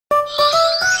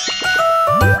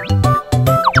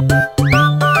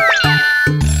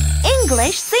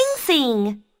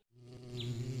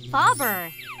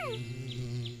Fabre.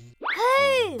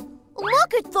 Hey,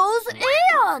 look at those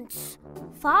ants!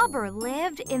 Fabre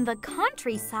lived in the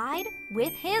countryside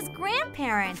with his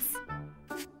grandparents.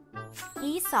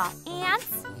 He saw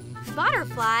ants,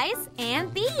 butterflies,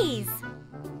 and bees.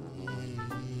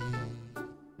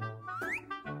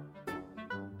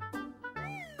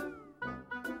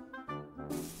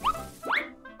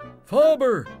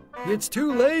 Fabre, it's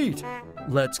too late.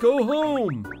 Let's go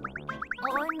home.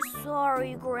 I'm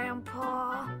sorry,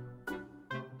 Grandpa.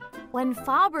 When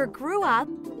Fabre grew up,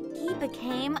 he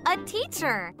became a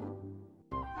teacher.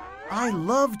 I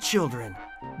love children,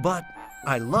 but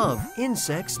I love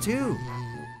insects too.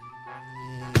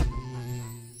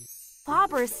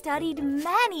 Fabre studied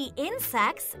many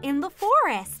insects in the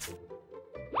forest.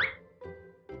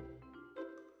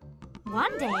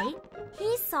 One day,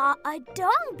 he saw a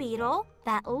dung beetle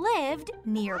that lived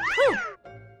near poop.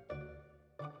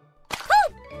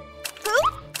 Poop!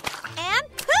 Poop! And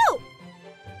poop!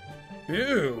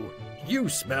 Ew, you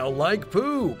smell like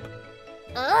poop.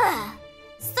 Ugh,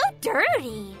 so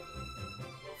dirty.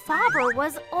 Fabre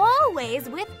was always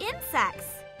with insects.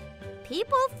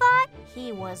 People thought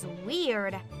he was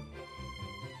weird.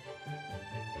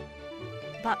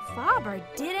 But Fabre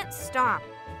didn't stop.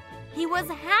 He was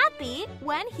happy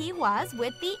when he was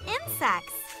with the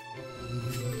insects.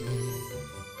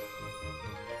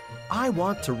 I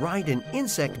want to write an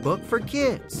insect book for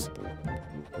kids.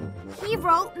 He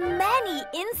wrote many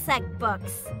insect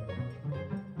books.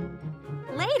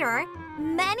 Later,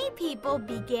 many people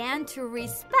began to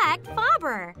respect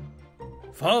Fabre.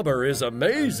 Fabre is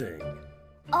amazing.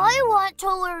 I want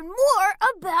to learn more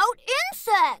about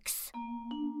insects.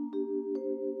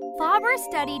 Fabre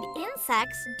studied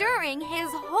insects during his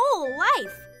whole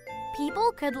life.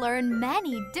 People could learn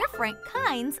many different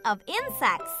kinds of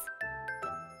insects.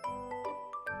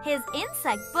 His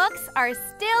insect books are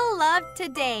still loved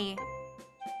today.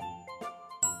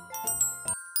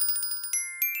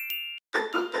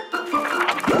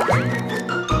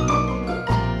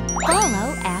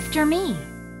 Follow after me.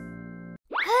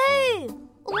 Hey,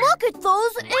 look at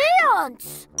those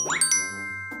ants!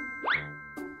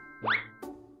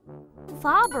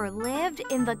 Fabre lived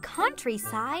in the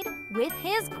countryside with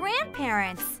his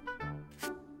grandparents.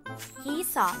 He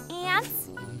saw ants,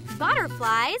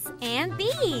 butterflies, and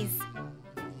bees.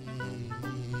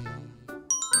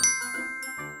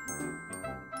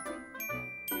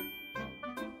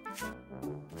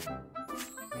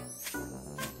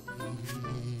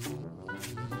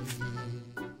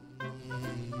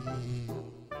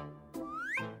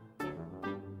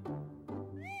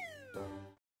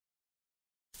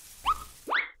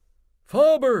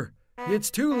 Fabre,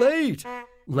 it's too late.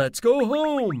 Let's go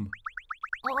home.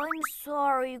 I'm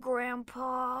sorry,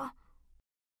 Grandpa.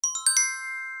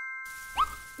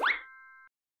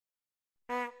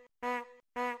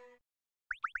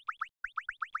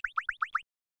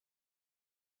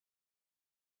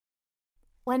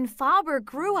 When Fabre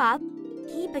grew up,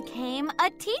 he became a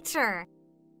teacher.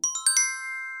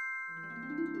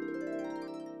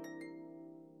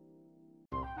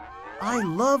 I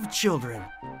love children,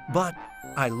 but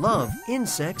I love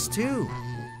insects too.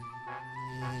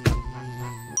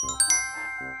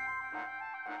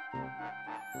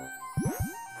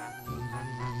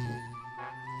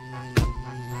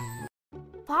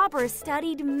 Fabre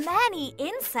studied many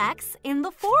insects in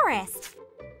the forest.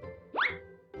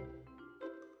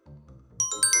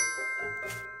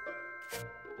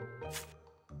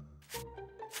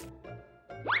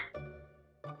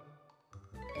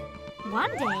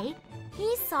 One day,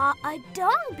 he saw a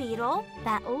dung beetle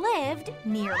that lived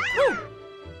near poop.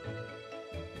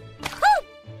 Poop!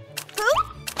 Poop!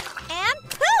 And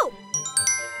poop!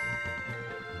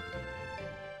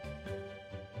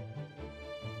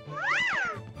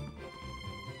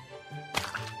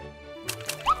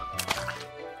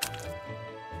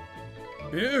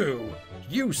 Ew,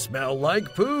 you smell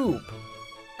like poop.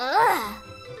 Ugh,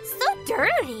 so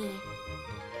dirty.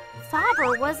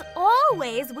 Fabre was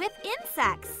always with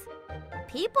insects.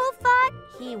 People thought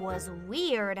he was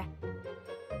weird.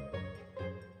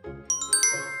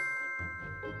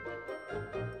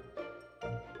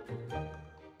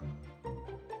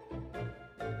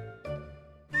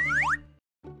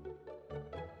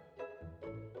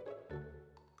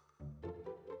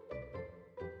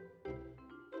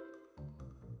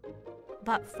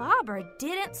 But Fabre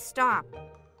didn't stop.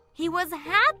 He was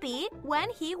happy when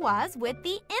he was with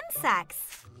the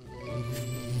insects.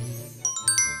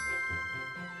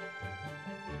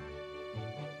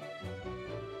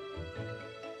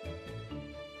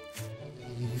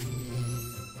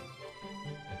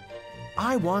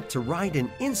 I want to write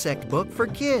an insect book for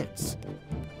kids.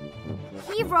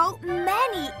 wrote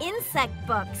many insect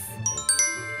books.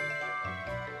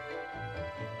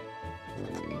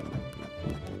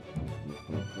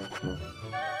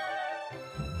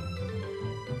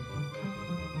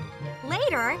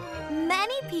 Later,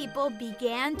 many people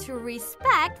began to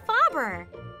respect Fabre.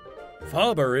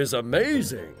 Fabre is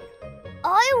amazing.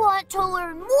 I want to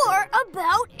learn more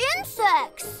about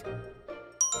insects.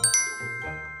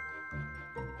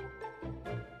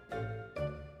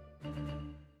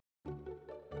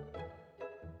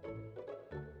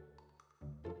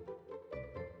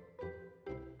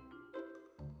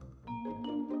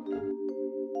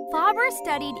 Fabre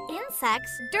studied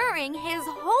insects during his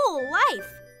whole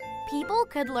life. People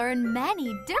could learn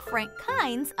many different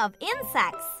kinds of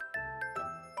insects.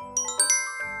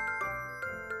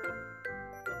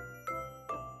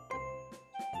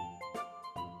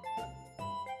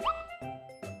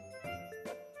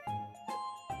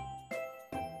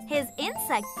 His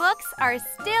insect books are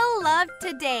still loved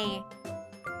today.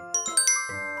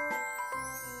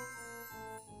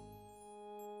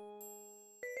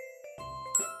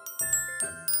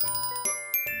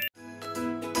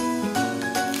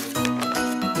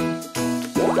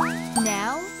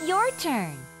 Now, your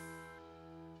turn.